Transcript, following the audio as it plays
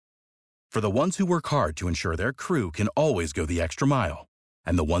For the ones who work hard to ensure their crew can always go the extra mile,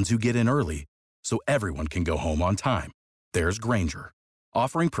 and the ones who get in early so everyone can go home on time, there's Grainger,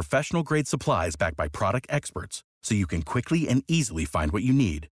 offering professional-grade supplies backed by product experts so you can quickly and easily find what you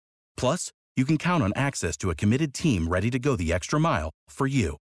need. Plus, you can count on access to a committed team ready to go the extra mile for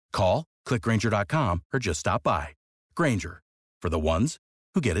you. Call, click Grainger.com, or just stop by. Grainger, for the ones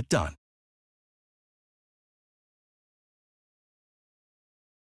who get it done.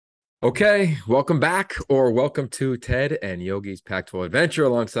 Okay, welcome back, or welcome to Ted and Yogi's Pac-12 Adventure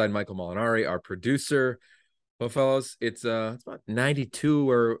alongside Michael Molinari, our producer. Well, fellas, it's about 92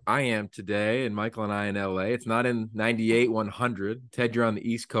 where I am today, and Michael and I in LA. It's not in 98, 100. Ted, you're on the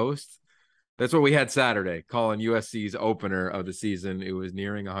East Coast. That's what we had Saturday, calling USC's opener of the season. It was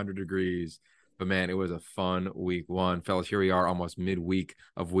nearing 100 degrees, but man, it was a fun week one. Fellas, here we are almost midweek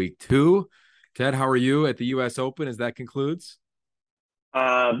of week two. Ted, how are you at the US Open as that concludes?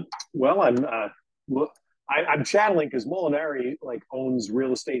 Well, I'm channeling because Molinari owns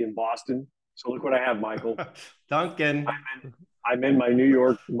real estate in Boston. So look what I have, Michael. Duncan. I'm in my New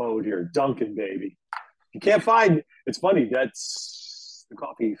York mode here. Duncan, baby. You can't find. It's funny. That's the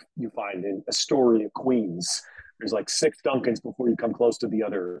coffee you find in Astoria, Queens. There's like 6 Duncans before you come close to the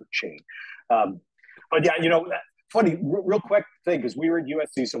other chain. But yeah, funny, real quick thing, because we were at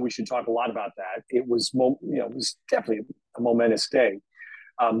USC, so we should talk a lot about that. It was, it was definitely a momentous day.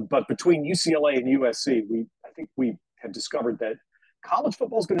 But between UCLA and USC, I think we have discovered that college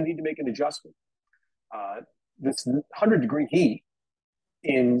football is going to need to make an adjustment. This 100-degree heat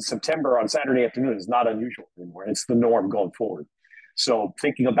in September on Saturday afternoon is not unusual anymore. It's the norm going forward. So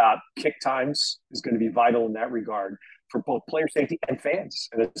thinking about kick times is going to be vital in that regard for both player safety and fans.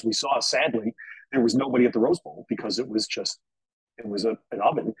 And as we saw, sadly, there was nobody at the Rose Bowl because it was an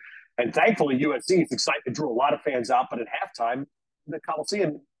oven. And thankfully, USC is excited to draw a lot of fans out. But at halftime, the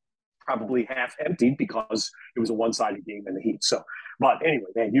Coliseum probably half emptied because it was a one-sided game in the heat. So, but anyway,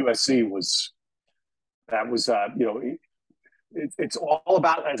 man, USC it's all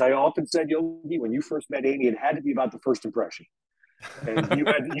about, as I often said, Yogi, when you first met Amy, it had to be about the first impression. And you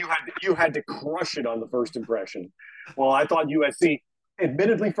had to crush it on the first impression. Well, I thought USC,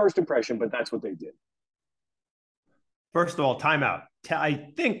 admittedly first impression, but that's what they did. First of all, timeout. I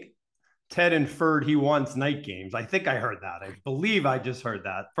think Ted inferred he wants night games. I think I heard that. I believe I just heard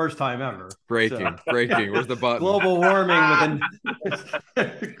that. First time ever. Breaking. Where's the button? Global warming wait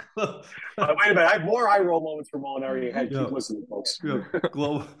a minute. I have more eye roll moments for Molinari. Keep listening, folks.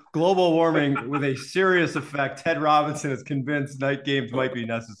 Global warming with a serious effect. Ted Robinson is convinced night games might be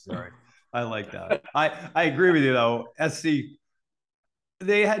necessary. I like that. I agree with you, though. SC,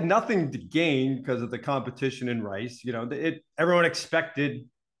 they had nothing to gain because of the competition in Rice. Everyone expected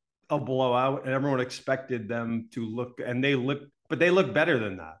a blowout, and everyone expected them to look, and they looked better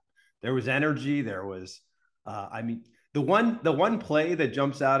than that. There was energy. There was, the one play that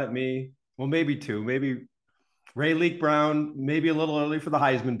jumps out at me, well, maybe two, maybe Ray Leach Brown, maybe a little early for the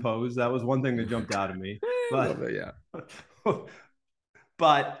Heisman pose. That was one thing that jumped out at me. But yeah,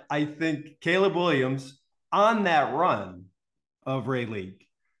 but I think Caleb Williams on that run of Ray Leach,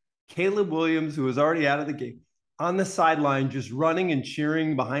 Caleb Williams, who was already out of the game, on the sideline, just running and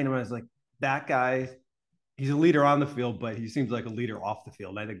cheering behind him. I was like, that guy, he's a leader on the field, but he seems like a leader off the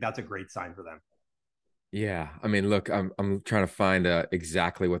field. I think that's a great sign for them. Yeah. I mean, look, I'm trying to find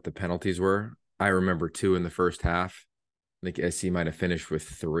exactly what the penalties were. I remember 2 in the first half. I think SC might have finished with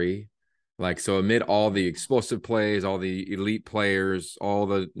 3. So amid all the explosive plays, all the elite players, all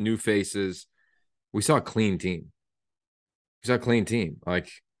the new faces, we saw a clean team.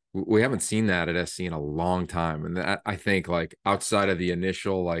 We haven't seen that at SC in a long time. And that, I think, outside of the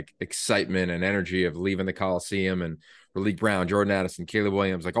initial, excitement and energy of leaving the Coliseum and Malik Brown, Jordan Addison, Caleb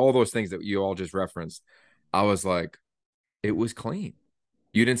Williams, all those things that you all just referenced, I was like, it was clean.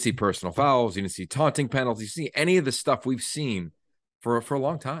 You didn't see personal fouls. You didn't see taunting penalties. You see any of the stuff we've seen for a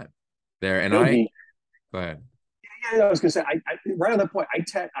long time there. And go ahead. Yeah, I was going to say, I right on that point,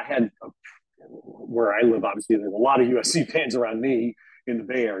 I had, where I live, obviously, there's a lot of USC fans around me in the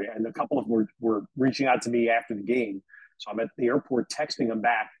Bay Area, and a couple of them were reaching out to me after the game. So I'm at the airport texting them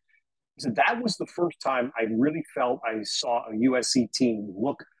back. So that was the first time I really felt I saw a USC team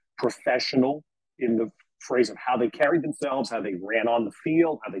look professional in the phrase of how they carried themselves, how they ran on the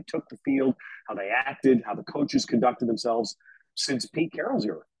field, how they took the field, how they acted, how the coaches conducted themselves since Pete Carroll's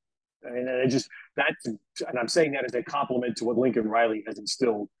era. And and I'm saying that as a compliment to what Lincoln Riley has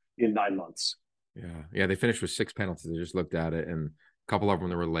instilled in 9 months. Yeah. They finished with 6 penalties. I just looked at it, and a couple of them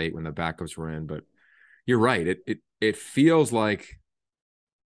that were late when the backups were in. But you're right. It feels like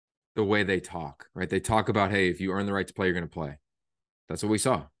the way they talk, right? They talk about, hey, if you earn the right to play, you're going to play. That's what we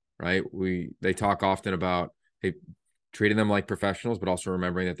saw, right? They talk often about treating them like professionals, but also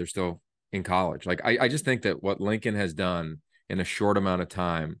remembering that they're still in college. Like I just think that what Lincoln has done in a short amount of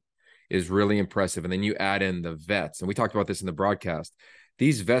time is really impressive. And then you add in the vets, and we talked about this in the broadcast.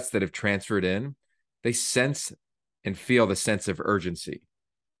 These vets that have transferred in, they sense and feel the sense of urgency.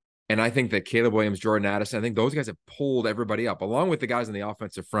 And I think that Caleb Williams, Jordan Addison, I think those guys have pulled everybody up, along with the guys in the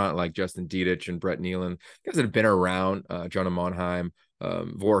offensive front like Justin Dedich and Brett Nealon, guys that have been around, Jonah Monheim,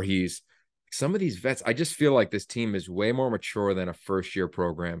 Voorhees. Some of these vets, I just feel like this team is way more mature than a first-year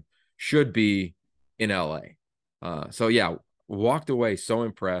program should be in LA. So, yeah, walked away so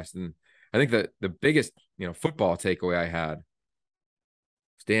impressed. And I think that the biggest, football takeaway I had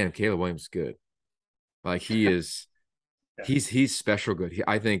was, damn, Caleb Williams is good. Like he is – he's special good.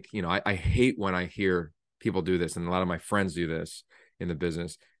 I think, I hate when I hear people do this, and a lot of my friends do this in the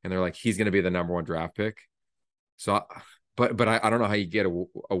business, and they're like, he's going to be the number one draft pick. So, but I don't know how you get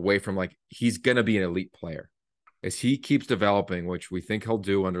away from, like, he's going to be an elite player as he keeps developing, which we think he'll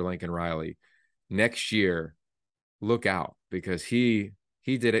do under Lincoln Riley next year. Look out, because he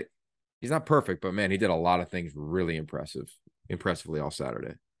did it. He's not perfect, but man, he did a lot of things really impressively all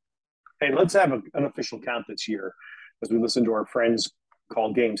Saturday. Hey, let's have an official count this year as we listen to our friends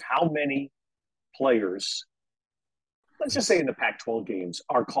call games. How many players, let's just say in the Pac-12 games,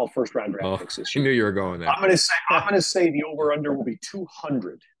 are called first-round draft picks this year? I knew you were going there. I'm going to say the over/under will be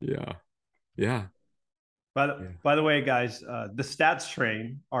 200. Yeah. By the way, guys, the stats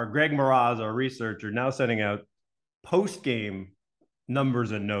train, Greg Moraz, our researcher, now sending out post-game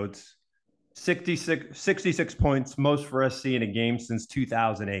numbers and notes. 66 points, most for SC in a game since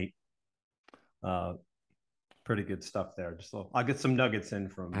 2008. Pretty good stuff there. I'll get some nuggets in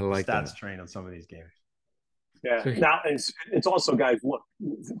from stats train on some of these games. Yeah. Now it's also, guys, look,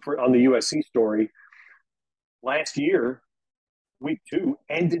 on the USC story, last year, week 2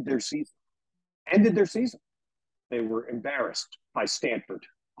 ended their season. They were embarrassed by Stanford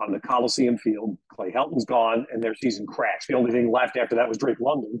on the Coliseum field. Clay Helton's gone, and their season crashed. The only thing left after that was Drake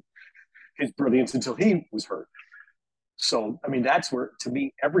London, his brilliance until he was hurt. So, I mean, that's where, to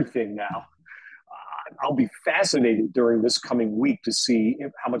me, everything now. I'll be fascinated during this coming week to see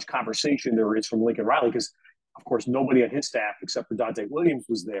how much conversation there is from Lincoln Riley, because, of course, nobody on his staff except for Dante Williams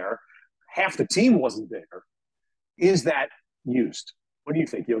was there. Half the team wasn't there. Is that used? What do you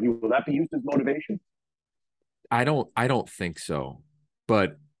think, Yogi? Will that be used as motivation? I don't think so,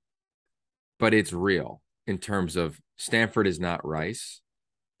 but it's real in terms of Stanford is not Rice,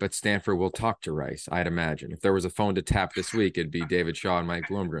 but Stanford will talk to Rice, I'd imagine. If there was a phone to tap this week, it'd be David Shaw and Mike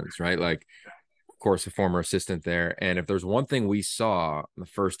Bloomgren's, right? Like, of course, a former assistant there. And if there's one thing we saw in the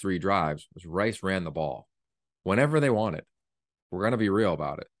first 3 drives was Rice ran the ball whenever they wanted. We're going to be real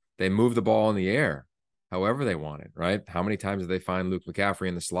about it. They moved the ball in the air however they wanted, right? How many times did they find Luke McCaffrey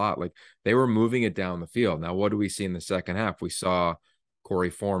in the slot? Like, they were moving it down the field. Now, what do we see in the second half? We saw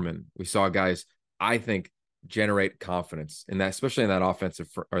Corey Foreman. We saw guys, I think, generate confidence in that, especially in that offensive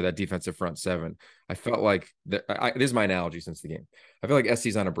or that defensive front 7. I felt like this is my analogy since the game. I feel like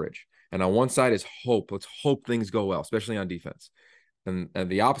SC's on a bridge, and on one side is hope. Let's hope things go well, especially on defense. And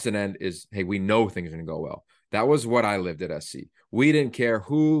the opposite end is, hey, we know things are going to go well. That was what I lived at SC. We didn't care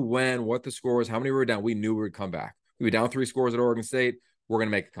who, when, what the score was, how many we were down. We knew we would come back. We were down 3 scores at Oregon State. We're going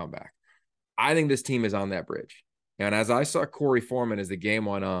to make a comeback. I think this team is on that bridge. And as I saw Corey Foreman as the game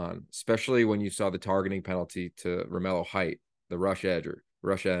went on, especially when you saw the targeting penalty to Romello Height, the rush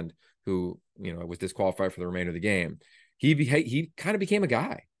end, who, was disqualified for the remainder of the game, he kind of became a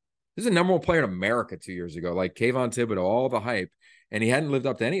guy. This is a number 1 player in America 2 years ago, like Kayvon Thibodeau, all the hype, and he hadn't lived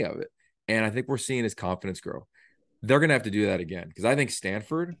up to any of it. And I think we're seeing his confidence grow. They're going to have to do that again, because I think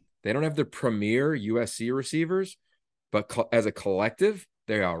Stanford, they don't have the premier USC receivers, but as a collective,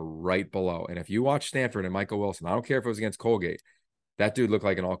 they are right below. And if you watch Stanford and Michael Wilson, I don't care if it was against Colgate, that dude looked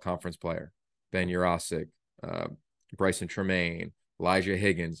like an all-conference player. Ben Urasic, Bryson Tremaine, Elijah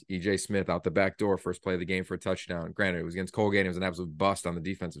Higgins, E.J. Smith out the back door, first play of the game for a touchdown. Granted, it was against Colgate, and it was an absolute bust on the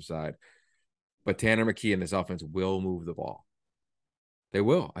defensive side. But Tanner McKee and this offense will move the ball. They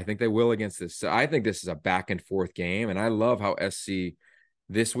will. I think they will against this. So I think this is a back and forth game, and I love how SC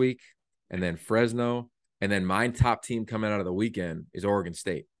this week, and then Fresno, and then my top team coming out of the weekend is Oregon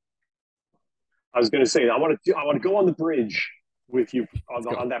State. I was going to say, I want to go on the bridge with you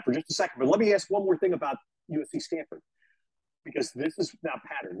on that for just a second. But let me ask one more thing about USC Stanford, because this is now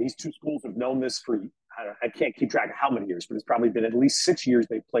pattern. These 2 schools have known this for, I can't keep track of how many years, but it's probably been at least 6 years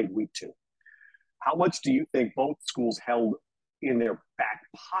they've played week 2. How much do you think both schools held in their back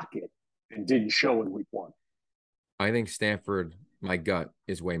pocket and didn't show in week 1? I think Stanford, my gut,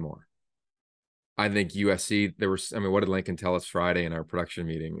 is way more. I think USC, what did Lincoln tell us Friday in our production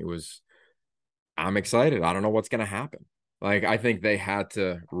meeting? It was, I'm excited. I don't know what's going to happen. Like, I think they had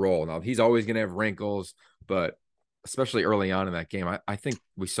to roll. Now, he's always going to have wrinkles, but especially early on in that game, I think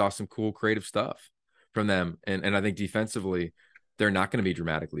we saw some cool creative stuff from them. And I think defensively, they're not going to be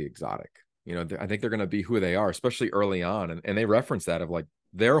dramatically exotic. I think they're going to be who they are, especially early on. And they reference that of like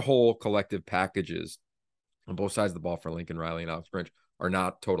their whole collective packages on both sides of the ball for Lincoln Riley and Alex Grinch are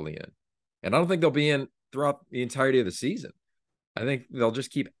not totally in. And I don't think they'll be in throughout the entirety of the season. I think they'll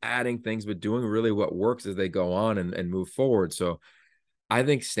just keep adding things, but doing really what works as they go on and move forward. So I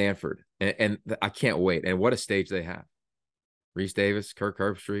think Stanford, and I can't wait. And what a stage they have. Reese Davis, Kirk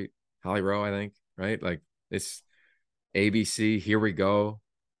Herbstreit, Holly Rowe, I think, right? Like, it's ABC, here we go.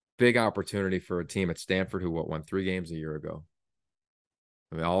 Big opportunity for a team at Stanford who won 3 games a year ago.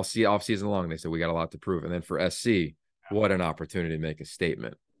 I mean, all season long, they said we got a lot to prove. And then for SC, what an opportunity to make a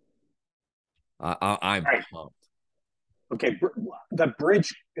statement. I'm pumped. Okay, that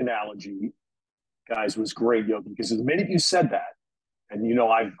bridge analogy, guys, was great, Yogi, because the minute you said that, and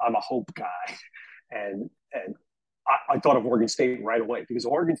I'm a hope guy, and I thought of Oregon State right away, because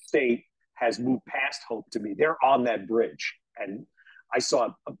Oregon State has moved past hope to me. They're on that bridge, and I saw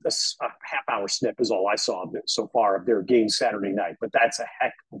a half-hour snip is all I saw of it so far of their game Saturday night, but that's a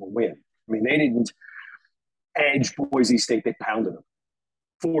heck of a win. I mean, they didn't edge Boise State; they pounded them,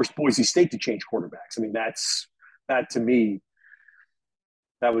 forced Boise State to change quarterbacks. I mean, that to me,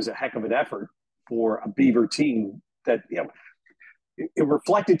 that was a heck of an effort for a Beaver team that, it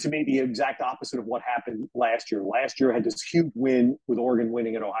reflected to me the exact opposite of what happened last year. Last year had this huge win with Oregon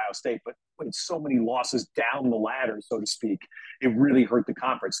winning at Ohio State, but when so many losses down the ladder, so to speak, it really hurt the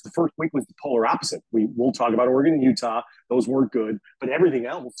conference. The first week was the polar opposite. We'll talk about Oregon and Utah. Those weren't good, but everything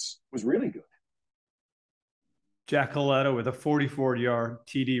else was really good. Jack Coletto with a 44-yard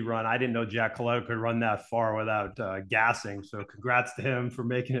TD run. I didn't know Jack Coletto could run that far without gassing. So congrats to him for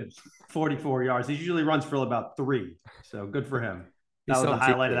making it 44 yards. He usually runs for about 3. So good for him. That was the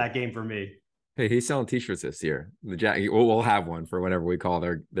highlight of that game for me. Hey, he's selling T-shirts this year. The Jack, we'll have one for whenever we call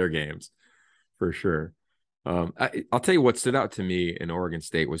their games, for sure. I'll tell you what stood out to me in Oregon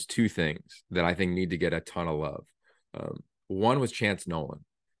State was 2 things that I think need to get a ton of love. One was Chance Nolan.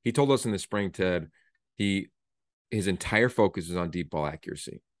 He told us in the spring, Ted, his entire focus is on deep ball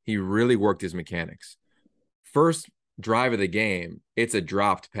accuracy. He really worked his mechanics. First drive of the game, it's a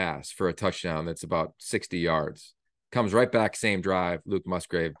dropped pass for a touchdown that's about 60 yards. Comes right back, same drive, Luke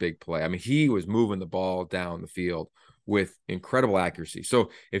Musgrave, big play. I mean, he was moving the ball down the field with incredible accuracy. So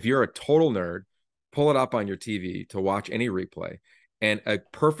if you're a total nerd, pull it up on your TV to watch any replay. And a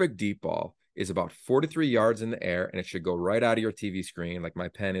perfect deep ball is about 43 yards in the air, and it should go right out of your TV screen like my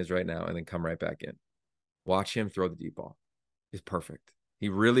pen is right now and then come right back in. Watch him throw the deep ball. It's perfect. He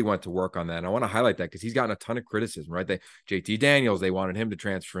really went to work on that. And I want to highlight that because he's gotten a ton of criticism, right? JT Daniels, they wanted him to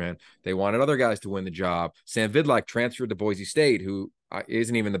transfer in. They wanted other guys to win the job. Sam Vidlak transferred to Boise State, who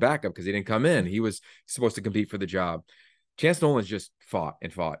isn't even the backup because he didn't come in. He was supposed to compete for the job. Chance Nolan's just fought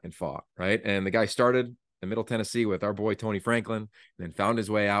and fought and fought, right? And the guy started in Middle Tennessee with our boy Tony Franklin, and then found his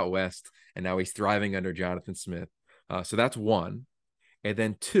way out west, and now he's thriving under Jonathan Smith. So that's one. And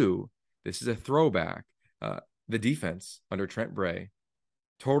then 2, this is a throwback. The defense under Trent Bray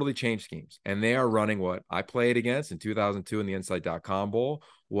totally changed schemes, and they are running what I played against in 2002 in the Insight.com Bowl,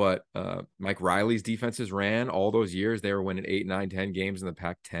 what Mike Riley's defenses ran all those years. They were winning 8, 9, 10 games in the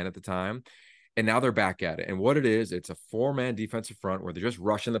Pac-10 at the time, and now they're back at it. And what it is, it's a 4-man defensive front where they're just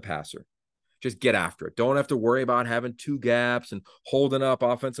rushing the passer. Just get after it. Don't have to worry about having 2 gaps and holding up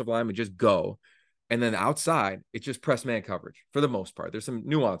offensive linemen. Just go. And then outside, it's just press man coverage for the most part. There's some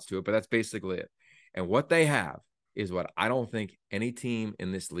nuance to it, but that's basically it. And what they have is what I don't think any team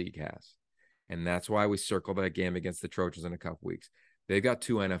in this league has. And that's why we circled that game against the Trojans in a couple weeks. They've got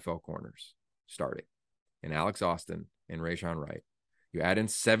 2 NFL corners starting, and Alex Austin and Rayshawn Wright. You add in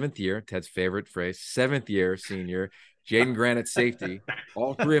 7th year, Ted's favorite phrase, 7th year senior, Jaden Grant at safety.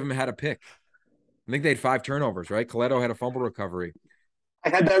 All 3 of them had a pick. I think they had 5 turnovers, right? Coletto had a fumble recovery. I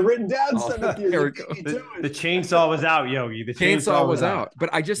had that written down. The chainsaw was out, Yogi. The chainsaw was out.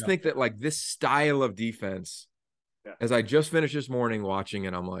 But I just think that like this style of defense, as I just finished this morning watching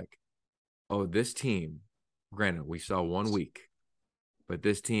it, I'm like, oh, this team, granted, we saw 1 week, but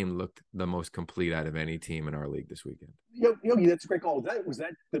this team looked the most complete out of any team in our league this weekend. Yogi, that's a great call. Was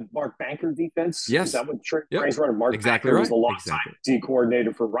that the Mark Banker defense? Yes. Is that what Trey's running? Mark exactly Banker right. was the long-time D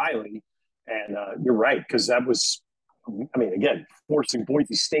coordinator for Riley. And you're right, because that was, I mean, again, forcing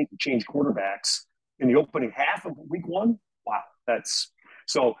Boise State to change quarterbacks in the opening half of week 1. Wow. That's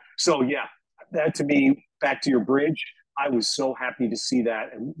so yeah, that to me, back to your bridge, I was so happy to see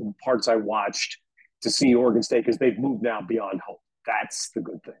that. And the parts I watched, to see Oregon State because they've moved now beyond hope. That's the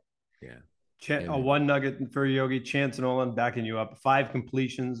good thing. Yeah. One nugget for Yogi. Chance Nolan backing you up. 5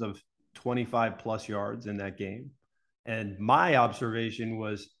 completions of 25 plus yards in that game. And my observation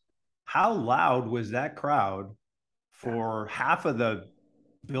was, how loud was that crowd for half of the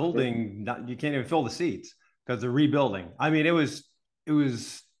building? You can't even fill the seats because they're rebuilding. I mean, it was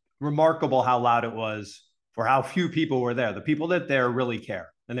remarkable how loud it was for how few people were there. The people that there really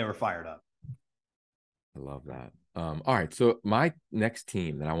care, and they were fired up. I love that. All right. So my next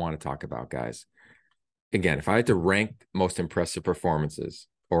team that I want to talk about, guys, again, if I had to rank most impressive performances,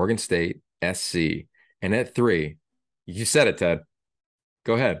 Oregon State, SC, and at 3, you said it, Ted.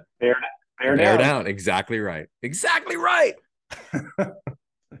 Go ahead. Bear down. Exactly right. Exactly right.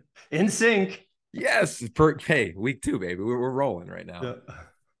 In sync. Yes. Hey, week 2, baby. We're rolling right now. Yeah.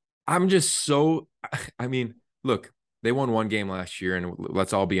 I'm just so, I mean, look, they won 1 game last year, and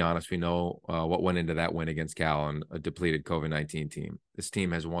let's all be honest. We know what went into that win against Cal and a depleted COVID-19 team. This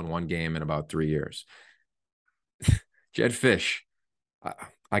team has won 1 game in about 3 years. Jed Fish,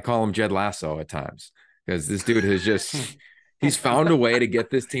 I call him Jed Lasso at times because this dude has just, he's found a way to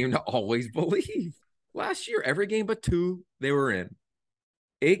get this team to always believe. Last year, every game but 2, they were in.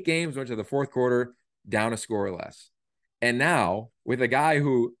 8 games, went to the 4th quarter, down a score or less. And now, with a guy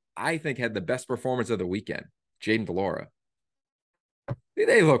who I think had the best performance of the weekend, Jaden Delora,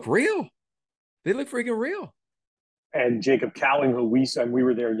 they look real. They look freaking real. And Jacob Cowing, who we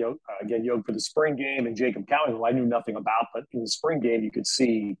were there again, for the spring game, and Jacob Cowing, who I knew nothing about, but in the spring game you could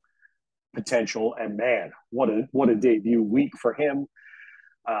see potential. And man, what a debut week for him.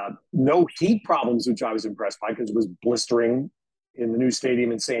 No heat problems, which I was impressed by because it was blistering in the new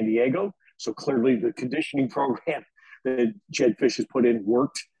stadium in San Diego. So clearly the conditioning program that Jed Fish has put in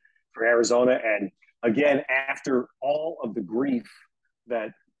worked for Arizona. And again, after all of the grief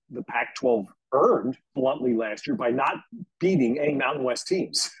that the Pac-12 earned bluntly last year by not beating any Mountain West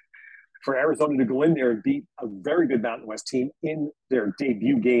teams, for Arizona to go in there and beat a very good Mountain West team in their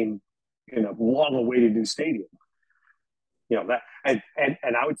debut game in a long-awaited new stadium. That,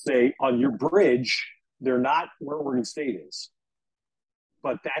 and I would say on your bridge, they're not where Oregon State is,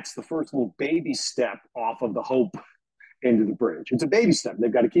 but that's the first little baby step off of the hope into the bridge. It's a baby step.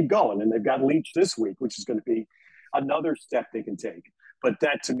 They've got to keep going, and they've got Leach this week, which is going to be another step they can take. But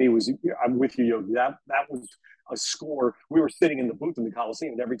that to me was, I'm with you, Yogi. That was a score. We were sitting in the booth in the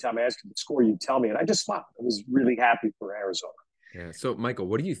Coliseum, and every time I asked you the score, you'd tell me, and I just smiled. I was really happy for Arizona. Yeah. So, Michael,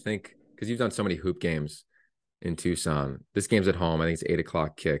 what do you think? Because you've done so many hoop games in Tucson. This game's at home. I think it's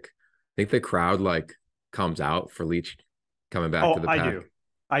 8:00 kick. I think the crowd comes out for Leach coming back to the pack.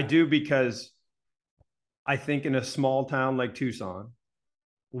 I do because I think in a small town like Tucson,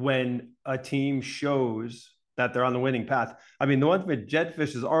 when a team shows that they're on the winning path, I mean, the one thing that Jed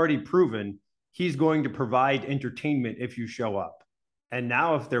Fish has already proven, he's going to provide entertainment if you show up. And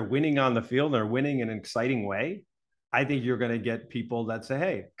now if they're winning on the field, they're winning in an exciting way, I think you're going to get people that say,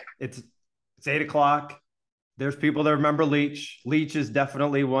 hey, it's 8:00. There's people that remember Leach. Leach is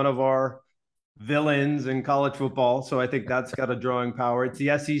definitely one of our villains in college football. So I think that's got a drawing power. It's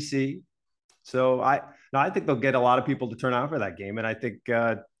the SEC. So I think they'll get a lot of people to turn out for that game. And I think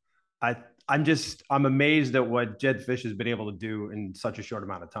I'm amazed at what Jed Fish has been able to do in such a short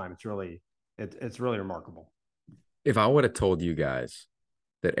amount of time. It's really remarkable. If I would have told you guys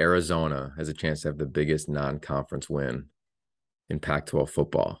that Arizona has a chance to have the biggest non-conference win in Pac-12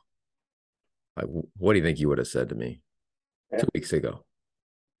 football, what do you think you would have said to me 2 weeks ago?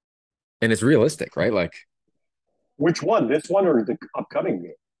 And it's realistic, right? Which one? This one or the upcoming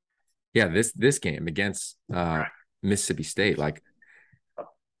game? Yeah, this game against Mississippi State.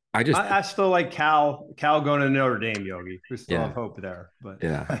 I still like Cal going to Notre Dame, Yogi. We still have hope there. But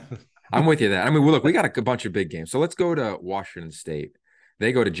yeah, I'm with you there. I mean, look, we got a bunch of big games. So let's go to Washington State.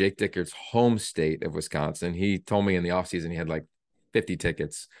 They go to Jake Dicker's home state of Wisconsin. He told me in the offseason he had 50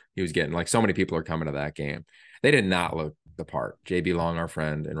 tickets he was getting. So many people are coming to that game. They did not look the part. JB Long, our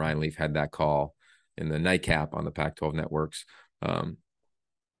friend, and Ryan Leaf had that call in the nightcap on the Pac-12 networks.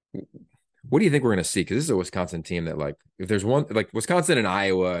 What do you think we're going to see? Because this is a Wisconsin team that, if there's one, Wisconsin and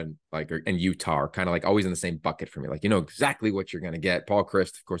Iowa and Utah are kind of always in the same bucket for me. You know exactly what you're going to get. Paul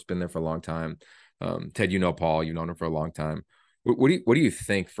Christ, of course, been there for a long time. Ted, Paul, you've known him for a long time. What do you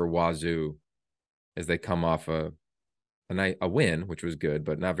think for Wazoo as they come off a win, which was good,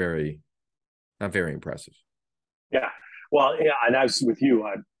 but not very impressive? Yeah. Well, yeah, and I was with you.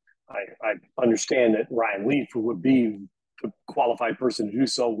 I understand that Ryan Leaf, who would be the qualified person to do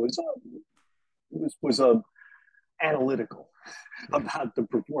so, was analytical about the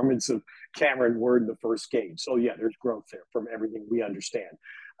performance of Cameron Ward in the first game. So yeah, there's growth there from everything we understand.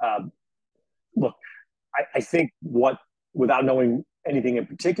 Look, I think without knowing anything in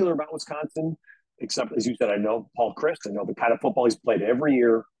particular about Wisconsin, except as you said, I know Paul Chryst, I know the kind of football he's played every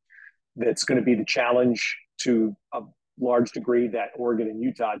year. That's going to be the challenge to a large degree that Oregon and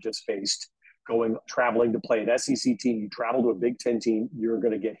Utah just faced. Traveling to play an SEC team, you travel to a Big Ten team, you're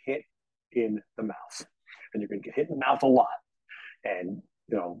going to get hit in the mouth, and you're going to get hit in the mouth a lot. And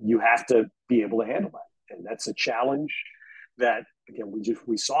you have to be able to handle that, and that's a challenge that again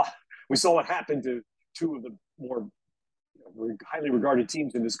we saw what happened to two of the more highly regarded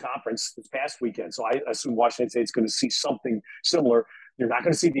teams in this conference this past weekend. So I assume Washington State's going to see something similar. You're not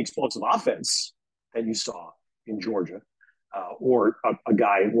going to see the explosive offense that you saw in Georgia or a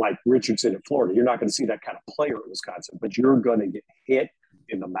guy like Richardson in Florida. You're not going to see that kind of player in Wisconsin, but you're going to get hit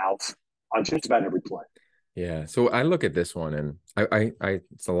in the mouth on just about every play. Yeah. So I look at this one, and I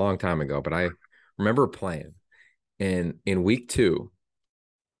it's a long time ago, but I remember playing. And in week 2,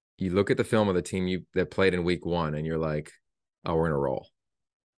 you look at the film of the team that played in week 1, and you're like, oh, we're going to roll.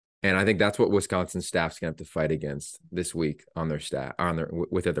 And I think that's what Wisconsin staff's going to have to fight against this week on their staff,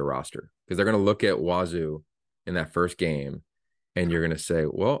 with their roster, because they're going to look at Wazoo in that first game, and you're going to say,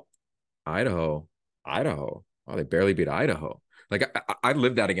 well, Idaho, oh, they barely beat Idaho. Like I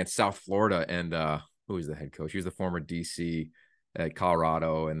lived that against South Florida, and who was the head coach? He was the former DC at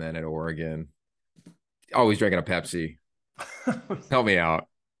Colorado and then at Oregon. Always drinking a Pepsi. Help me out.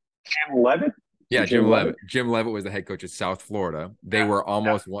 Jim Levitt? Yeah, Jim Levitt. Jim Levitt was the head coach at South Florida. They were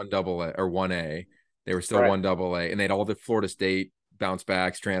almost 1AA or 1A. They were still 1AA, and they had all the Florida State bounce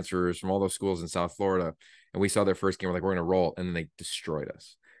backs, transfers from all those schools in South Florida. And we saw their first game. We're like, we're going to roll, and then they destroyed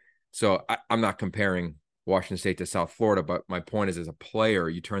us. So I'm not comparing Washington State to South Florida, but my point is, as a player,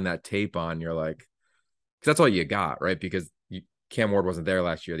 you turn that tape on, you're like, because that's all you got, right? Because Cam Ward wasn't there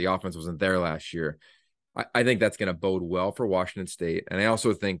last year. The offense wasn't there last year. I think that's going to bode well for Washington State. And I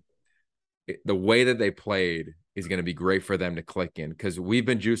also think the way that they played is going to be great for them to click in, because we've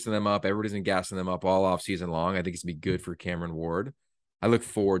been juicing them up. Everybody's been gassing them up all off season long. I think it's going to be good for Cameron Ward. I look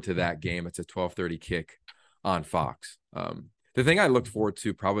forward to that game. It's a 12:30 kick on Fox. The thing I looked forward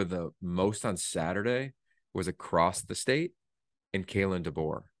to probably the most on Saturday was across the state and Kalen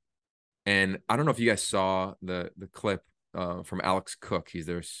DeBoer. And I don't know if you guys saw the clip from Alex Cook. He's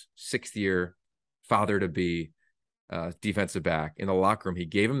their 6th-year father-to-be defensive back. In the locker room, he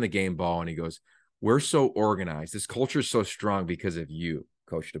gave him the game ball, and he goes, we're so organized. This culture is so strong because of you,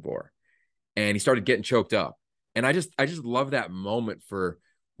 Coach DeBoer. And he started getting choked up. And I just love that moment for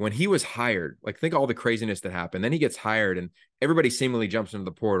when he was hired. Like, think of all the craziness that happened. Then he gets hired, and everybody seemingly jumps into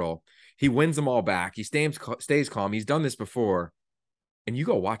the portal. He wins them all back. He stays calm. He's done this before. And you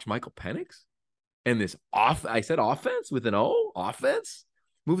go watch Michael Penix and this offense with an O, offense,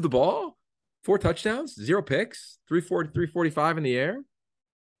 move the ball, 4 touchdowns, 0 picks, 345 in the air.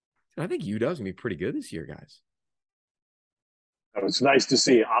 I think UW's going to be pretty good this year, guys. It's nice to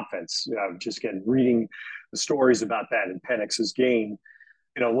see offense. Just again, reading the stories about that in Penix's game.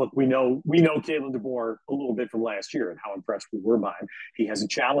 Look, we know Kalen DeBoer a little bit from last year and how impressed we were by him. He has a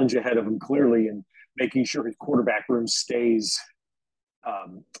challenge ahead of him, clearly, in making sure his quarterback room stays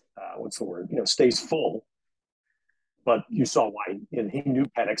stays full. But you saw why, and he knew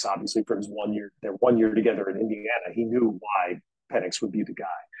Penix, obviously, for his 1 year. Their 1 year together in Indiana. He knew why Penix would be the guy.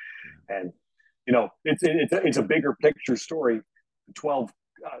 And it's a bigger picture story. 12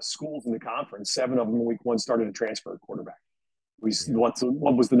 schools in the conference, 7 of them in week 1 started to transfer at quarterback.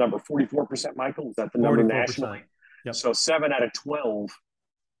 What was the number? 44%, Michael? Was that the number 44%. Nationally? Yep. So 7 out of 12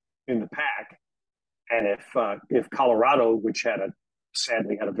 in the pack. And if Colorado, which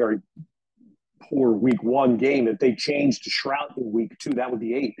sadly had a very poor week 1 game, if they changed to Shrout in week 2, that would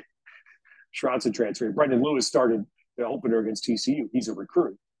be 8. Shrout's a transfer. Brendan Lewis started the opener against TCU. He's a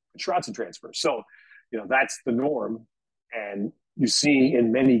recruit. Shrout's a transfer. So, that's the norm. And you see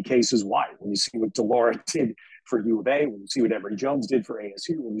in many cases why. When you see what Delora did for U of A, when you see what Emory Jones did for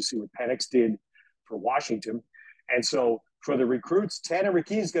ASU, when you see what Penix did for Washington. And so for the recruits, Tanner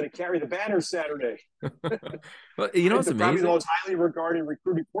McKee is going to carry the banner Saturday. Well, what's amazing? Probably the most highly regarded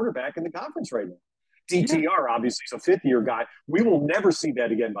recruited quarterback in the conference right now. DTR, obviously, is a 5th-year guy. We will never see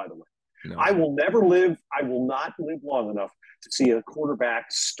that again, by the way. No. I will not live long enough to see a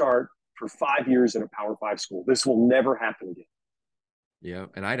quarterback start for 5 years in a Power 5 school. This will never happen again. Yeah,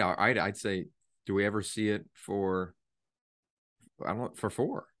 and I'd say, do we ever see it for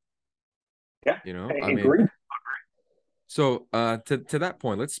 4? Yeah, I mean, so to that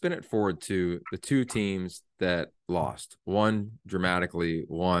point, let's spin it forward to the 2 teams that lost. One dramatically,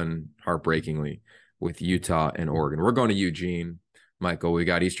 one heartbreakingly, with Utah and Oregon. We're going to Eugene, Michael. We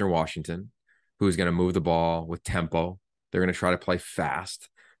got Eastern Washington, who's going to move the ball with tempo. They're going to try to play fast.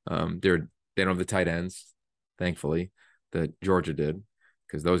 They're They don't have the tight ends, thankfully, that Georgia did,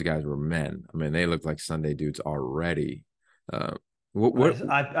 because those guys were men. I mean, they looked like Sunday dudes already.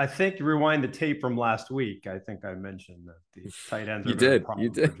 I think rewind the tape from last week. I think I mentioned that the tight ends are you a bit of a did. problem You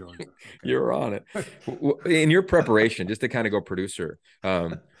did. for Georgia. Okay. You were on it. In your preparation, just to kind of go producer,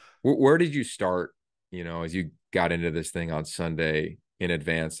 where did you start, as you got into this thing on Sunday in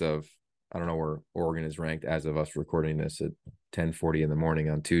advance of, I don't know where Oregon is ranked as of us recording this at 10:40 in the morning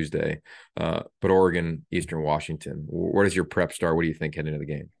on Tuesday, but Oregon, Eastern Washington. Where does your prep start? What do you think heading into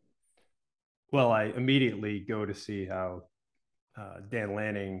the game? Well, I immediately go to see how Dan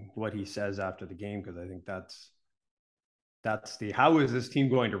Lanning, what he says after the game, because I think that's the how is this team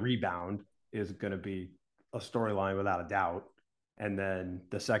going to rebound is going to be a storyline without a doubt. And then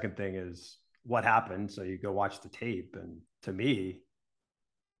the second thing is what happened. So you go watch the tape, and to me,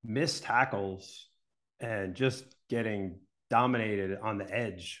 missed tackles and just getting dominated on the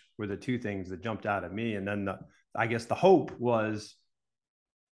edge were the two things that jumped out at me. And then I guess the hope was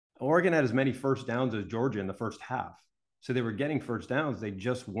Oregon had as many first downs as Georgia in the first half. So they were getting first downs. They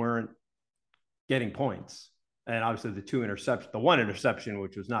just weren't getting points. And obviously the one interception,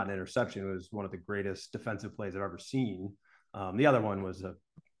 which was not an interception, was one of the greatest defensive plays I've ever seen. The other one was a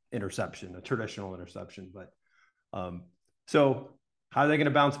traditional interception. But so how are they going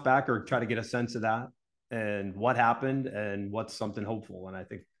to bounce back or try to get a sense of that? And what happened and what's something hopeful? And I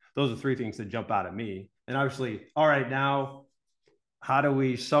think those are three things that jump out at me. And obviously, all right, now how do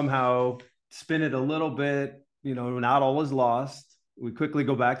we somehow spin it a little bit? Not all is lost. We quickly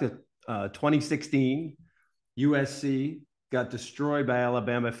go back to 2016. USC got destroyed by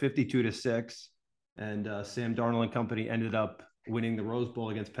Alabama 52-6. And Sam Darnold and company ended up winning the Rose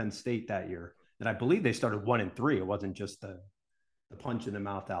Bowl against Penn State that year. And I believe they started 1-3. It wasn't just the punch in the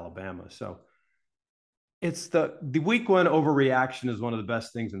mouth Alabama. So it's the week one overreaction is one of the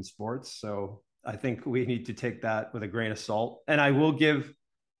best things in sports. So I think we need to take that with a grain of salt. And I will give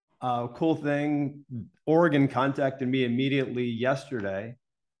a cool thing. Oregon contacted me immediately yesterday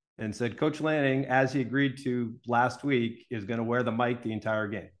and said, Coach Lanning, as he agreed to last week, is going to wear the mic the entire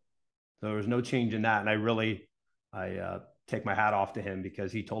game. So there was no change in that. And I take my hat off to him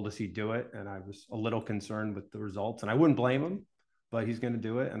because he told us he'd do it. And I was a little concerned with the results, and I wouldn't blame him, but he's going to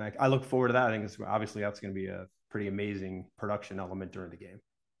do it. And I look forward to that. I think obviously that's going to be a pretty amazing production element during the game.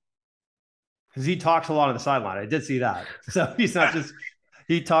 Because he talks a lot on the sideline. I did see that. So he's not just,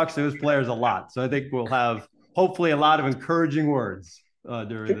 he talks to his players a lot. So I think we'll have hopefully a lot of encouraging words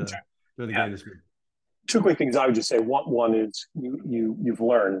during the game this week. Two quick things I would just say. One is you've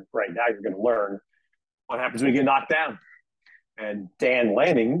learned right now. You're going to learn what happens when you get knocked down. And Dan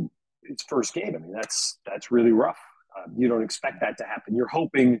Lanning, it's first game. I mean, that's really rough. You don't expect that to happen. You're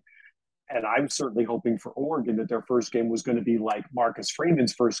hoping, and I'm certainly hoping for Oregon, that their first game was going to be like Marcus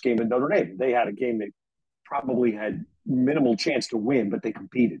Freeman's first game at Notre Dame. They had a game they probably had minimal chance to win, but they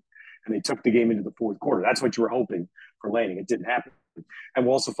competed and they took the game into the fourth quarter. That's what you were hoping for Lanning. It didn't happen. And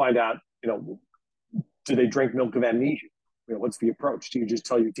we'll also find out, do they drink milk of amnesia? What's the approach? Do you just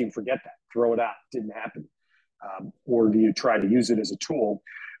tell your team, forget that, throw it out? It didn't happen. Or do you try to use it as a tool?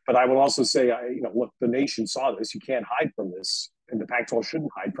 But I will also say, look, the nation saw this. You can't hide from this, and the Pac-12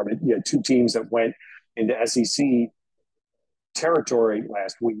 shouldn't hide from it. You had two teams that went into SEC territory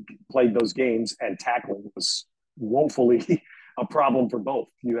last week, played those games, and tackling was woefully a problem for both.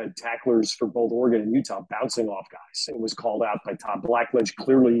 You had tacklers for both Oregon and Utah bouncing off guys. It was called out by Tom Blackledge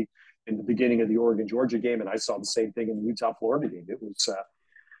clearly in the beginning of the Oregon-Georgia game, and I saw the same thing in the Utah-Florida game. It was,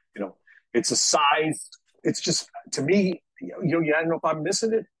 it's a size. It's just, to me, I don't know if I'm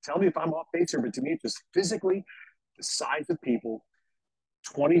missing it. Tell me if I'm off base here, but to me, it's just physically the size of people.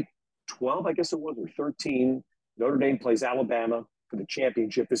 2012, I guess it was, or 13, Notre Dame plays Alabama for the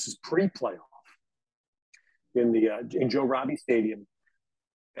championship. This is pre-playoff in Joe Robbie Stadium.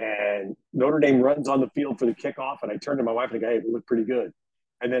 And Notre Dame runs on the field for the kickoff, and I turned to my wife and I go, hey, they look pretty good.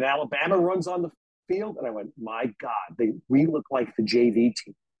 And then Alabama runs on the field, and I went, my God, we look like the JV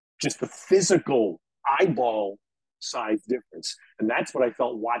team. Just the physical eyeball size difference. And that's what I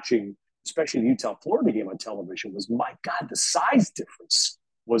felt watching, especially the Utah-Florida game on television, was, my God, the size difference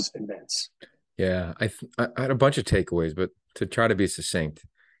was immense. Yeah, I had a bunch of takeaways, but to try to be succinct,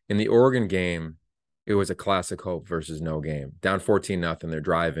 in the Oregon game, it was a classic hope versus no game. Down 14-0, they're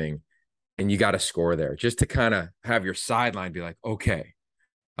driving, and you got to score there just to kind of have your sideline be like, okay.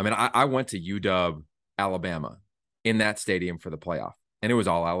 I mean, I went to UW, Alabama, in that stadium for the playoff, and it was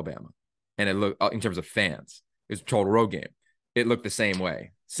all Alabama. And it looked, in terms of fans, it was a total road game. It looked the same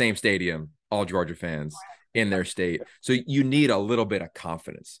way, same stadium, all Georgia fans in their state. So you need a little bit of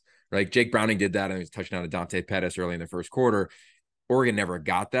confidence. Like Jake Browning did that, and he was touching on Dante Pettis early in the first quarter. Oregon never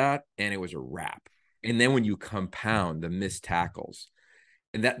got that, and it was a wrap. And then when you compound the missed tackles,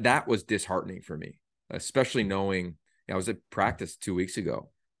 and that was disheartening for me, especially knowing I was at practice 2 weeks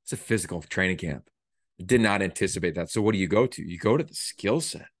ago. It's a physical training camp. Did not anticipate that. So what do you go to? You go to the skill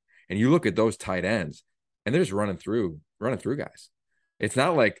set, and you look at those tight ends, and they're just running through guys. It's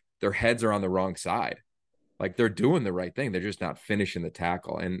not like their heads are on the wrong side. Like they're doing the right thing. They're just not finishing the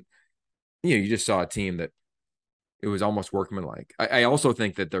tackle. And you just saw a team that it was almost workmanlike. I also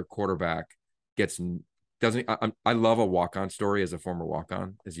think that their quarterback doesn't. I love a walk-on story as a former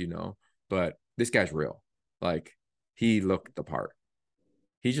walk-on, as you know, but this guy's real. Like he looked the part.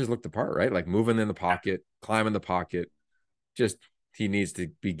 He just looked the part, right? Like moving in the pocket, climbing the pocket. Just he needs to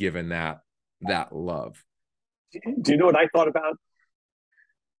be given that love. Do you know what I thought about?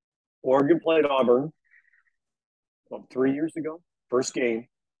 Oregon played Auburn 3 years ago, first game,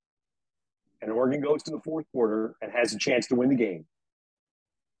 and Oregon goes to the fourth quarter and has a chance to win the game.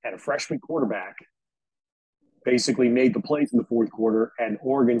 And a freshman quarterback basically made the plays in the fourth quarter, and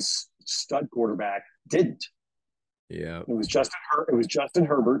Oregon's stud quarterback didn't. Yeah, it was Justin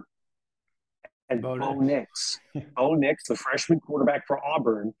Herbert and Bo Nix. Bo Nix, the freshman quarterback for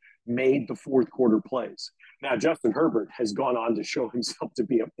Auburn, made the fourth quarter plays. Now Justin Herbert has gone on to show himself to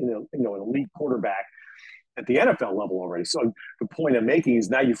be an elite quarterback at the NFL level already. So the point I'm making is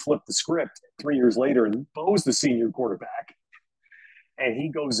now you flip the script 3 years later, and Bo's the senior quarterback, and he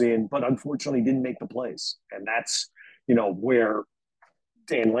goes in, but unfortunately didn't make the plays. And that's where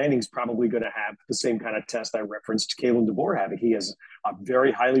Dan Lanning's probably going to have the same kind of test I referenced Kalen DeBoer having. He has a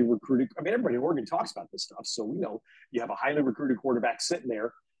very highly recruited. I mean, everybody in Oregon talks about this stuff, so you have a highly recruited quarterback sitting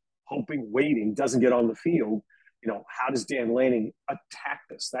there, hoping, waiting, doesn't get on the field. How does Dan Lanning attack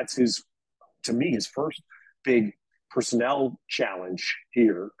this? That's to me, his first big personnel challenge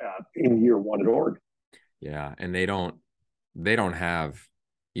here in year one at Oregon. Yeah, and they don't have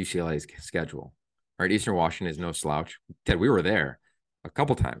UCLA's schedule, right? Eastern Washington is no slouch. Ted, we were there a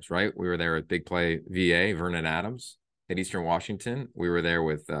couple times, right? We were there at Big Play VA, Vernon Adams at Eastern Washington. We were there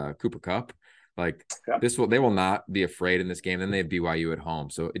with Cooper Kupp. Like they will not be afraid in this game. Then they have BYU at home,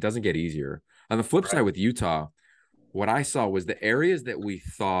 so it doesn't get easier. On the flip side with Utah, what I saw was the areas that we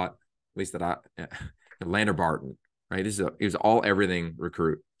thought, at least that Lander Barton, right? He was all everything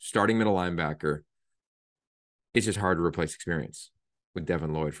recruit, starting middle linebacker. It's just hard to replace experience with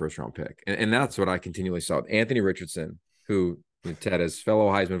Devin Lloyd, first round pick, and that's what I continually saw. Anthony Richardson, who Ted, as fellow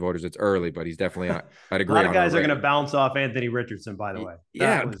Heisman voters, it's early, but he's definitely. I'd agree. A lot of guys are going to bounce off Anthony Richardson, by the way.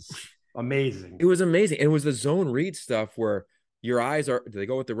 That was amazing. It was amazing. And it was the zone read stuff where your eyes are, do they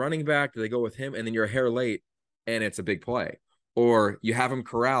go with the running back? Do they go with him? And then you're a hair late and it's a big play. Or you have him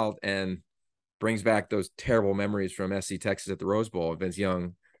corralled and brings back those terrible memories from SC Texas at the Rose Bowl. Vince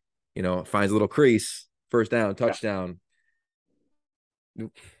Young, finds a little crease, first down, touchdown.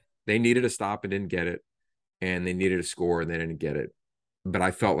 They needed a stop and didn't get it. And they needed a score and they didn't get it. But I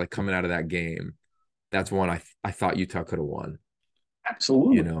felt like coming out of that game, that's one I thought Utah could have won.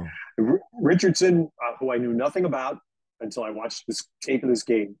 Absolutely. Richardson, who I knew nothing about until I watched this tape of this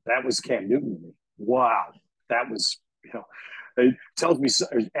game, that was Cam Newton to me. Wow. That was, it tells me,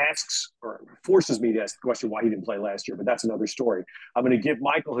 asks or forces me to ask the question why he didn't play last year, but that's another story. I'm going to give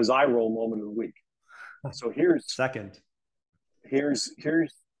Michael his eye roll moment of the week. So here's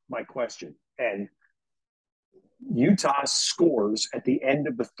my question. And Utah scores at the end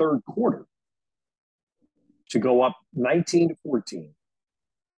of the third quarter to go up 19-14,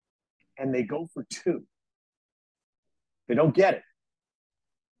 and they go for two. They don't get it.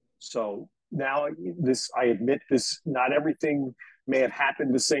 So now I admit this, not everything may have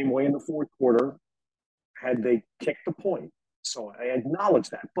happened the same way in the fourth quarter had they kicked the point. So I acknowledge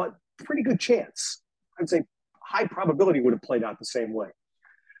that, but pretty good chance. I'd say high probability would have played out the same way.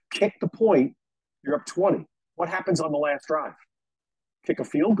 Kick the point, you're up 20. What happens on the last drive? Kick a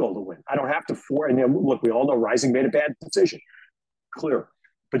field goal to win. I don't have to and look, we all know Rising made a bad decision. Clear.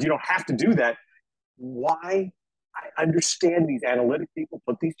 But you don't have to do that. Why? I understand these analytic people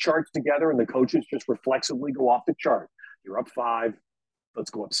put these charts together and the coaches just reflexively go off the chart. You're up 5. Let's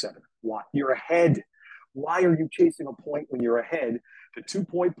go up 7. Why? You're ahead. Why are you chasing a point when you're ahead? The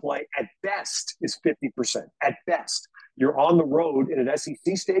 2-point play at best is 50%. At best. You're on the road in an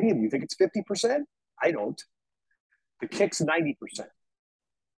SEC stadium. You think it's 50%? I don't. The kick's 90%.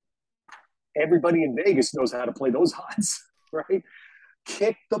 Everybody in Vegas knows how to play those odds, right?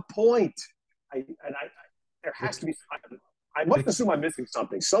 Kick the point. There has to be. I must assume I'm missing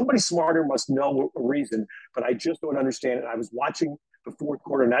something. Somebody smarter must know a reason, but I just don't understand it. I was watching the fourth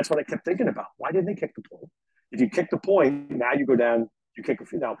quarter, and that's what I kept thinking about. Why didn't they kick the point? If you kick the point, now you go down. You kick a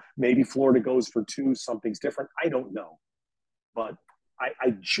few. Now maybe Florida goes for 2. Something's different. I don't know. But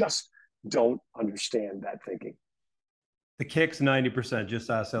I just don't understand that thinking. The kick's 90%. Just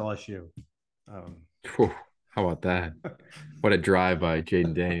ask LSU. Whew, how about that? What a drive by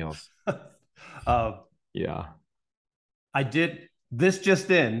Jaden Daniels. Yeah. I did this just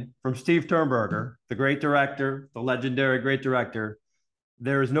in from Steve Turnberger, the great director, the legendary great director.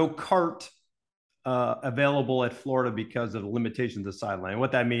 There is no cart available at Florida because of the limitations of the sideline.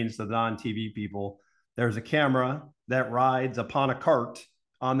 What that means to the non-TV people, there's a camera that rides upon a cart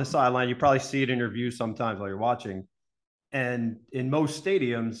on the sideline. You probably see it in your view sometimes while you're watching. And in most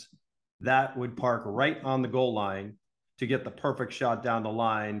stadiums, that would park right on the goal line to get the perfect shot down the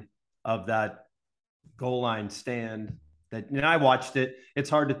line of that goal line stand. And I watched it. It's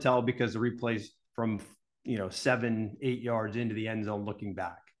hard to tell because the replays from 7-8 yards into the end zone looking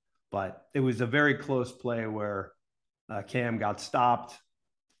back. But it was a very close play where Cam got stopped.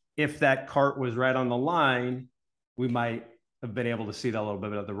 If that cart was right on the line, we might have been able to see that a little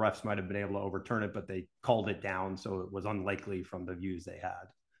bit, but the refs might have been able to overturn it, but they called it down, so it was unlikely from the views they had.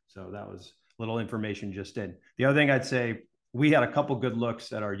 So that was a little information just in. The other thing I'd say, we had a couple good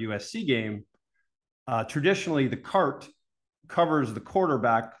looks at our USC game. Traditionally, the cart covers the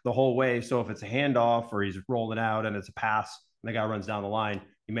quarterback the whole way. So if it's a handoff or he's rolling out and it's a pass and the guy runs down the line,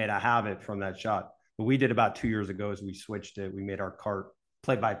 you may not have it from that shot. But we did about 2 years ago as we switched it. We made our cart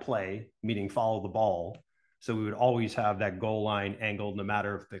play-by-play, meaning follow the ball. So we would always have that goal line angled, no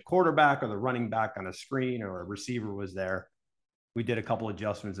matter if the quarterback or the running back on a screen or a receiver was there. We did a couple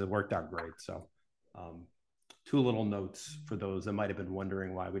adjustments that worked out great. So 2 little notes for those that might have been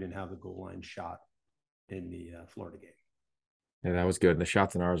wondering why we didn't have the goal line shot in the Florida game. Yeah, that was good. The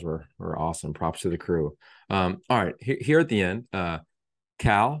shots in ours were awesome. Props to the crew. All right, here at the end,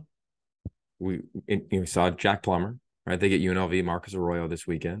 Cal, we saw Jack Plummer, right? They get UNLV, Marcus Arroyo this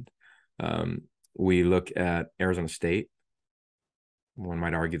weekend. We look at Arizona State. One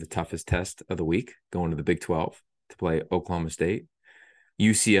might argue the toughest test of the week, going to the Big 12 to play Oklahoma State.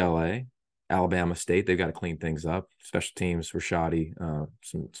 UCLA, Alabama State, they've got to clean things up. Special teams were shoddy,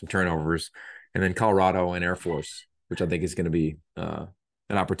 some turnovers. And then Colorado and Air Force, which I think is going to be an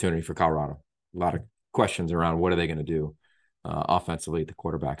opportunity for Colorado. A lot of questions around what are they going to do offensively at the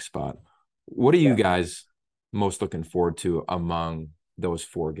quarterback spot. What are you guys most looking forward to among those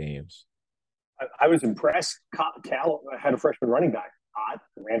 4 games? I was impressed. Cal had a freshman running back,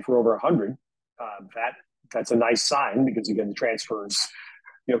 ran for over 100. That's a nice sign because, again, the transfers,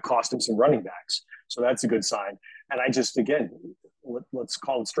 cost him some running backs. So that's a good sign. And I just, again, let's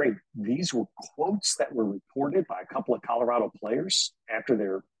call it straight. These were quotes that were reported by a couple of Colorado players after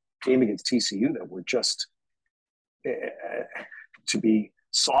their game against TCU that were just, to be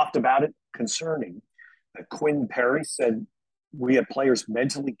soft about it, concerning. Quinn Perry said, we had players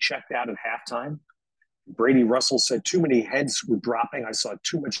mentally checked out at halftime. Brady Russell said, too many heads were dropping. I saw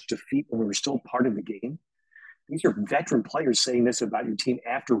too much defeat when we were still part of the game. These are veteran players saying this about your team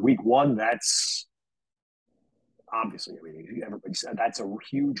after week 1. That's obviously, everybody said that's a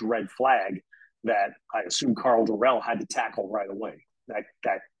huge red flag that I assume Carl Durrell had to tackle right away. That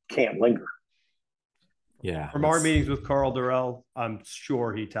can't linger. Yeah. From our meetings with Carl Durrell, I'm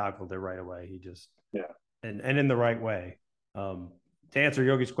sure he tackled it right away. He just, and in the right way. To answer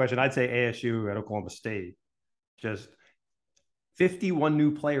Yogi's question, I'd say ASU at Oklahoma State, just 51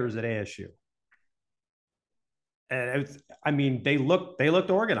 new players at ASU. And they looked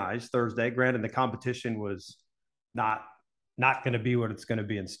organized Thursday. Granted, the competition was not going to be what it's going to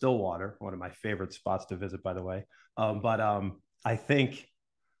be in Stillwater, one of my favorite spots to visit, by the way. But I think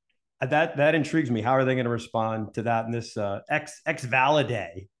that intrigues me. How are they going to respond to that in this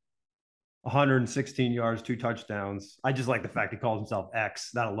ex-Valade? 116 yards, 2 touchdowns. I just like the fact he calls himself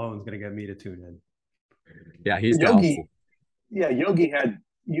X. That alone is going to get me to tune in. Yeah, he's Yogi. Yeah, Yogi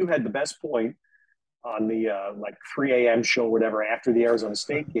you had the best point on the 3 a.m. show or whatever after the Arizona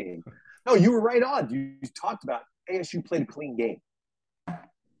State game. No, you were right on. You talked about ASU played a clean game.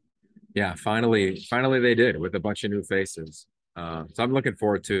 Yeah, finally they did with a bunch of new faces. So I'm looking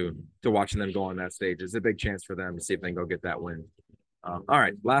forward to watching them go on that stage. It's a big chance for them to see if they can go get that win. All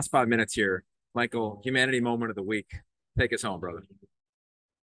right, last 5 minutes here. Michael, humanity moment of the week. Take us home, brother.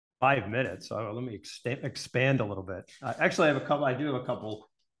 5 minutes. Let me expand a little bit. Actually, I do have a couple.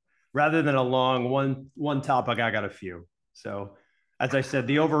 Rather than a long one topic, I got a few. So, as I said,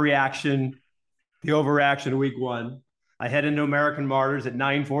 the overreaction week 1. I head into American Martyrs at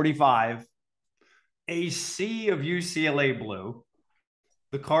 9:45. A sea of UCLA blue.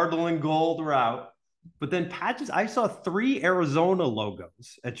 The Cardinal and gold are out. But then patches, I saw 3 Arizona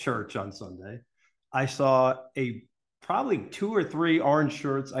logos at church on Sunday. I saw probably 2 or 3 orange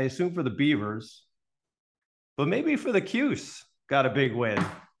shirts, I assume for the Beavers. but maybe for the Cuse, got a big win.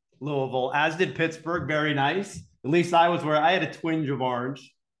 Louisville, as did Pittsburgh. Very nice. At least I was where I had a twinge of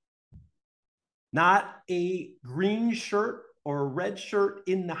orange. Not a green shirt or a red shirt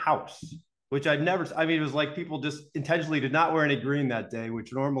in the house, which I'd never, I mean, it was like people just intentionally did not wear any green that day,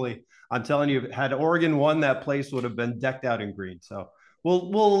 which normally, I'm telling you, had Oregon won, that place would have been decked out in green. So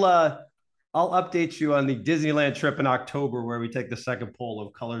I'll update you on the Disneyland trip in October, where we take the second poll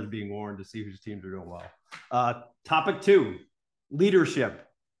of colors being worn to see whose teams are doing well. Topic 2, leadership.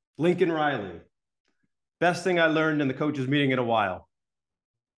 Lincoln Riley. Best thing I learned in the coaches meeting in a while.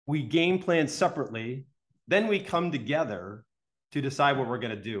 We game plan separately, then we come together to decide what we're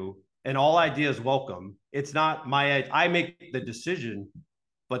going to do. And all ideas welcome. It's not I make the decision,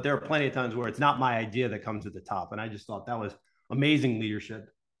 but there are plenty of times where it's not my idea that comes to the top. And I just thought that was amazing leadership.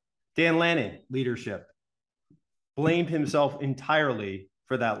 Dan Lanning, leadership. Blamed himself entirely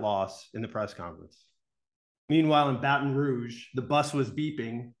for that loss in the press conference. Meanwhile, in Baton Rouge, the bus was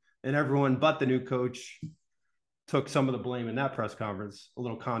beeping and everyone but the new coach took some of the blame in that press conference. A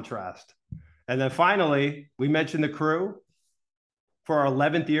little contrast. And then finally, we mentioned the crew. For our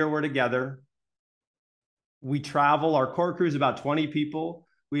 11th year, we're together. We travel. Our core crew is about 20 people.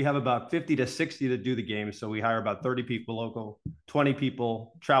 We have about 50 to 60 that do the games. So we hire about 30 people local, 20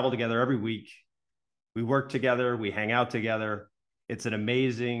 people, travel together every week. We work together. We hang out together. It's an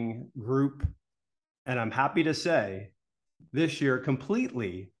amazing group. And I'm happy to say this year,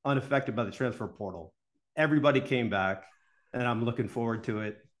 completely unaffected by the transfer portal. Everybody came back, and I'm looking forward to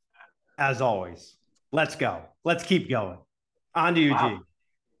it. As always, let's go. Let's keep going. On to Eugene. Wow.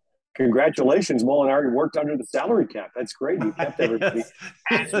 Congratulations, Molinari worked under the salary cap. That's great. You kept everybody.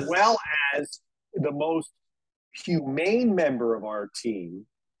 Yes. As well as the most humane member of our team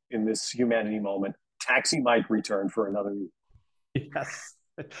in this humanity moment, Taxi Mike returned for another year. Yes.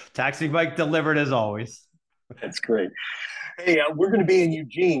 Taxi Mike delivered as always. That's great. Hey, we're going to be in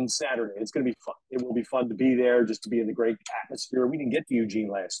Eugene Saturday. It's going to be fun. It will be fun to be there, just to be in the great atmosphere. We didn't get to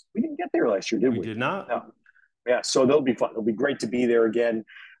Eugene We didn't get there last year, did we? We did not. No. Yeah, so they'll be fun. It'll be great to be there again.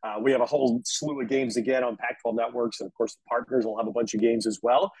 We have a whole slew of games again on Pac-12 networks, and of course the partners will have a bunch of games as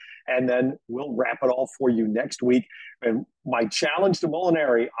well. And then we'll wrap it all for you next week. And my challenge to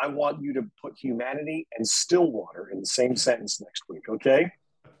Molinari, I want you to put humanity and Stillwater in the same sentence next week, okay?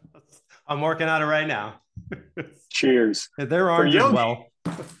 I'm working on it right now. Cheers. They're armed as well.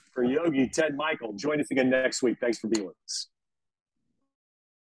 For Yogi, Ted, Michael, join us again next week. Thanks for being with us.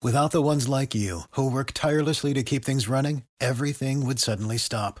 Without the ones like you, who work tirelessly to keep things running, everything would suddenly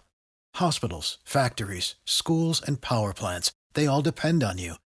stop. Hospitals, factories, schools, and power plants, they all depend on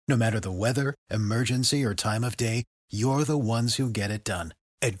you. No matter the weather, emergency, or time of day, you're the ones who get it done.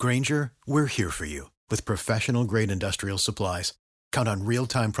 At Grainger, we're here for you with professional-grade industrial supplies. Count on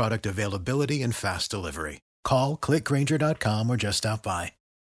real-time product availability and fast delivery. Call, click Grainger.com, or just stop by.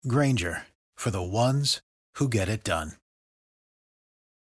 Grainger, for the ones who get it done.